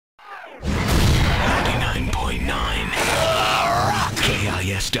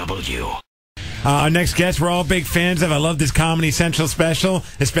KISW. Our next guest, we're all big fans of. I love this Comedy Central special,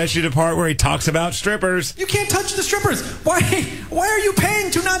 especially the part where he talks about strippers. You can't touch the strippers. Why are you paying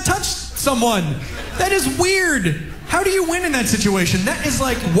to not touch someone? That is weird. How do you win in that situation? That is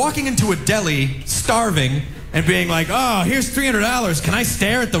like walking into a deli, starving, and being like, oh, here's $300. Can I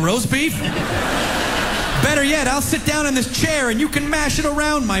stare at the roast beef? Better yet, I'll sit down in this chair and you can mash it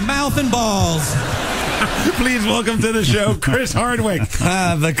around my mouth and balls. Please welcome to the show, Chris Hardwick.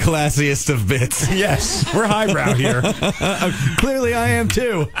 The classiest of bits. Yes, we're highbrow here. Clearly I am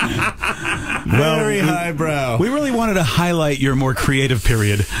too. Very highbrow. We really wanted to highlight your more creative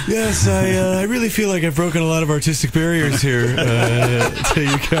period. Yes, I really feel like I've broken a lot of artistic barriers here to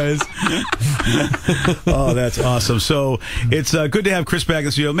you guys. Oh, that's awesome. So it's good to have Chris back in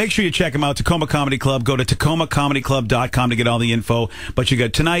the studio. Make sure you check him out, Tacoma Comedy Club. Go to tacomacomedyclub.com to get all the info. But you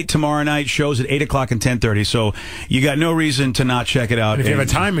got tonight, tomorrow night, shows at 8 o'clock and 10:30. So you got no reason to not check it out. If you have a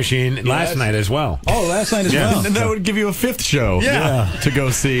time machine, last night as well. Oh, last night as well. And that would give you a fifth show to go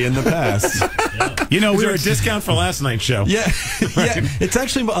see in the past. You know, we were a discount for last night's show. Yeah. It's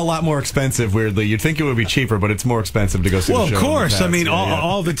actually a lot more expensive, weirdly. You'd think it would be cheaper, but it's more expensive to go see the show. Well, of course. I mean,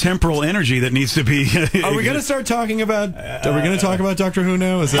 all the temporal energy that needs to be... Are we going to start talking about... Are we going to talk about Doctor Who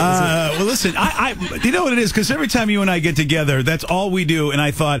now? Well, listen, you know what it is? Because every time you and I get together, that's all we do. And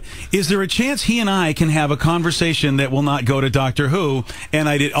I thought, is there a chance he and I can have a conversation that will not go to Doctor Who? And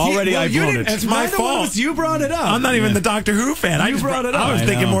I did already. I've blown it. It's my fault. You brought it up. I'm not even the Doctor Who fan. I brought it up. I was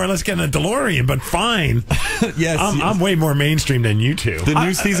thinking more, let's get in a DeLorean, but fine. Yes. I'm way more mainstream than you two. The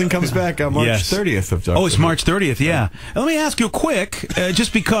new season comes back on March 30th of Doctor Who. Oh, it's March 30th, yeah. Let me ask you quick,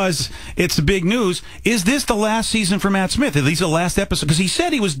 just because it's the big news, is this the last season for Matt Smith? At least the last episode? Because he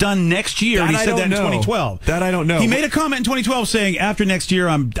said he was done next year, and he said that in 2012. That I don't know. He made a comment in 2012 saying, after next year,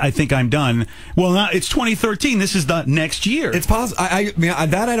 I think I'm done. Well, it's 2013. This is the next year. It's possible. I mean,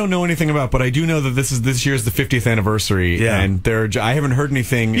 that I don't know anything about, but I do know that this year's the 50th anniversary, and I haven't heard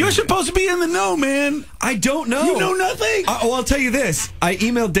anything. You're supposed to be in the know, man. I don't know. You know nothing? Well, I'll tell you this. I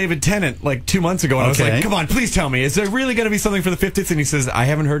emailed David Tennant like 2 months ago, and I was like, come on, please tell me. Is there really going to be something for the 50th? And he says, I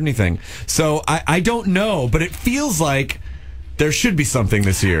haven't heard anything. So I don't know, but it feels like there should be something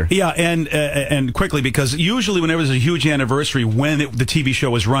this year. Yeah, and quickly, because usually whenever there's a huge anniversary, when the TV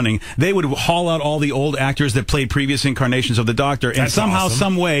show was running, they would haul out all the old actors that played previous incarnations of the Doctor, and somehow,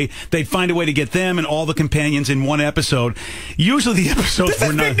 some way, they'd find a way to get them and all the companions in one episode. Usually the episodes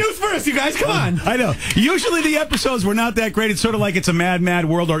were not... This is big news for us, you guys, come on! I know. Usually the episodes were not that great. It's sort of like It's a Mad, Mad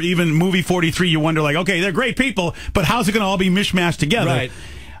World, or even Movie 43. You wonder, like, okay, they're great people, but how's it going to all be mishmashed together? Right.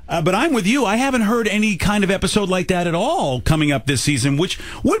 But I'm with you. I haven't heard any kind of episode like that at all coming up this season, which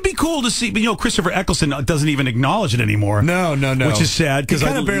would be cool to see. But, you know, Christopher Eccleston doesn't even acknowledge it anymore. No. Which is sad. He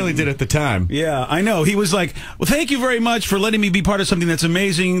kind of barely did at the time. Yeah, I know. He was like, well, thank you very much for letting me be part of something that's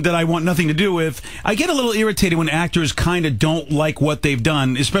amazing that I want nothing to do with. I get a little irritated when actors kind of don't like what they've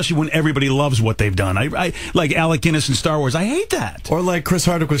done, especially when everybody loves what they've done. I like Alec Guinness in Star Wars. I hate that. Or like Chris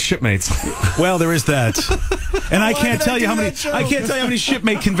Hardwick with Shipmates. Well, there is that. And I can't tell you how many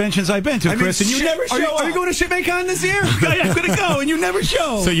shipmate conventions I've been to, Chris, and you never show up. Are you going to Shipmate Con this year? I'm going to go, and you never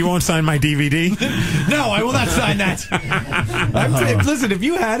show. So you won't sign my DVD? No, I will not sign that. Listen, if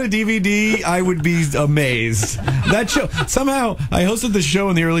you had a DVD, I would be amazed. That show, somehow, I hosted this show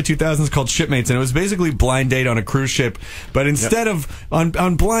in the early 2000s called Shipmates, and it was basically Blind Date on a cruise ship. But instead of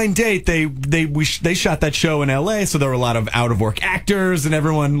on Blind Date, they shot that show in L.A., so there were a lot of out of work actors and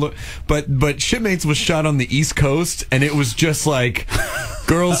everyone. But Shipmates was shot on the East Coast, and it was just like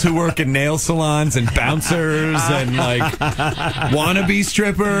girls who work in nail salons and bouncers and like wannabe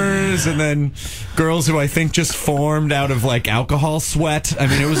strippers, and then girls who I think just formed out of like alcohol sweat. I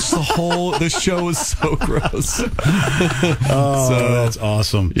mean, it was the show was so gross. That's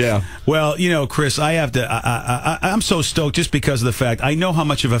awesome. Yeah. Well, you know, Chris, I have to. I'm so stoked just because of the fact I know how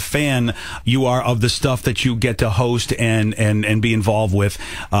much of a fan you are of the stuff that you get to host and be involved with,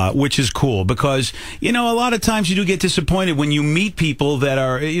 which is cool because you know a lot of times you do get disappointed when you meet people that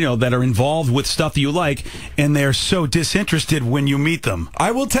are involved with stuff that you like, and they're so disinterested when you meet them.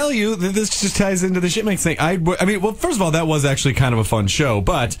 I will tell you that this just ties into the Shipmates thing. I mean, well, first of all, that was actually kind of a fun show,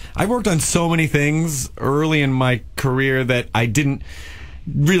 but I worked on so many things early in my career that I didn't.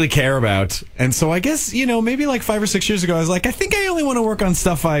 really care about. And so I guess, maybe like 5 or 6 years ago, I was like, I think I only want to work on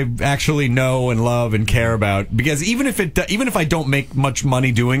stuff I actually know and love and care about, because even if I don't make much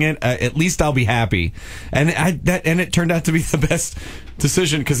money doing it, at least I'll be happy. And it turned out to be the best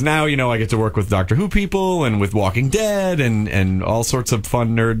decision, because now I get to work with Doctor Who people and with Walking Dead and all sorts of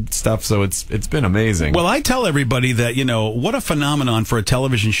fun nerd stuff. So it's been amazing. Well, I tell everybody that what a phenomenon for a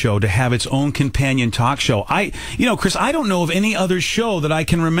television show to have its own companion talk show. Chris, I don't know of any other show that I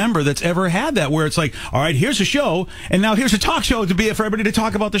can remember that's ever had that, where it's like, all right, here's a show, and now here's a talk show to be for everybody to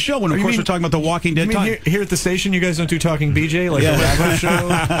talk about the show. When of course we're talking about the Walking Dead. Here at the station, you guys don't do Talking BJ, like a radio show?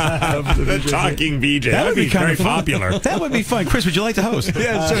 The Talking BJ. That would be very popular. That would be fun. Chris, would you like to host?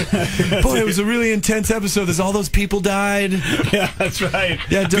 Yeah, sure. Boy, it was a really intense episode. There's all those people died. Yeah, that's right.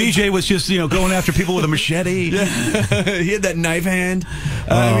 Yeah, BJ was just going after people with a machete. Yeah. He had that knife hand.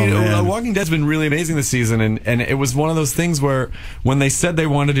 Walking Dead's been really amazing this season, and it was one of those things where when they said they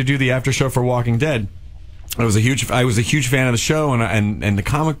wanted to do the after show for Walking Dead, I was a huge fan of the show and the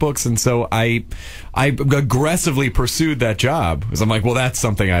comic books, and so I aggressively pursued that job, because I'm like, well, that's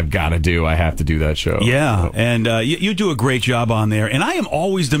something I've got to do. I have to do that show. Yeah, and you do a great job on there, and I am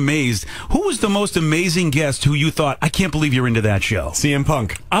always amazed. Who was the most amazing guest who you thought, I can't believe you're into that show? CM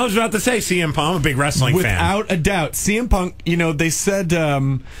Punk. I was about to say CM Punk. I'm a big wrestling fan. Without a doubt. CM Punk, they said,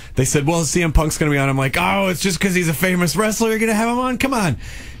 well, CM Punk's going to be on. I'm like, oh, it's just because he's a famous wrestler, you're going to have him on? Come on.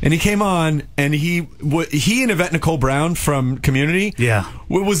 And he came on, and he and Yvette Nicole Brown from Community,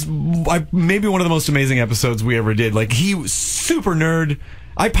 was maybe one of the most amazing episodes we ever did. Like, he was super nerd.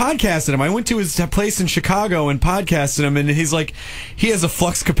 I podcasted him. I went to his place in Chicago and podcasted him, and he's like, he has a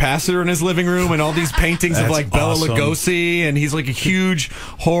flux capacitor in his living room and all these paintings of like Bela Lugosi, and he's like a huge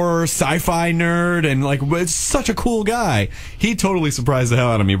horror sci-fi nerd, and like, it's such a cool guy. He totally surprised the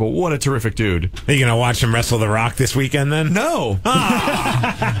hell out of me, but what a terrific dude. Are you going to watch him wrestle The Rock this weekend then? No.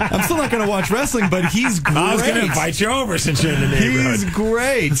 I'm still not going to watch wrestling, but he's great. I was going to invite you over since you're in the neighborhood. He's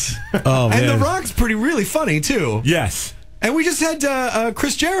great. Oh, man. And The Rock's really funny too. Yes. And we just had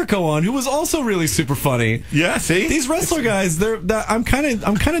Chris Jericho on, who was also really super funny. Yeah, see? These wrestler guys, I'm kind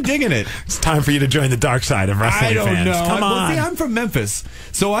of digging it. It's time for you to join the dark side of wrestling fans. I don't know. Come on. See, I'm from Memphis.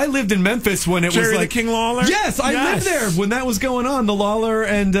 So I lived in Memphis when it Jerry was like the King Lawler? Yes, I lived there when that was going on, the Lawler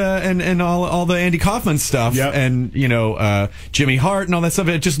and all the Andy Kaufman stuff, and Jimmy Hart and all that stuff.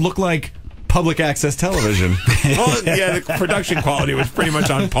 It just looked like public access television. Well, yeah, the production quality was pretty much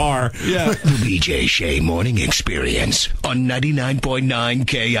on par. Yeah. The BJ Shea Morning Experience on 99.9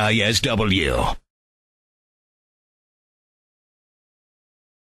 KISW.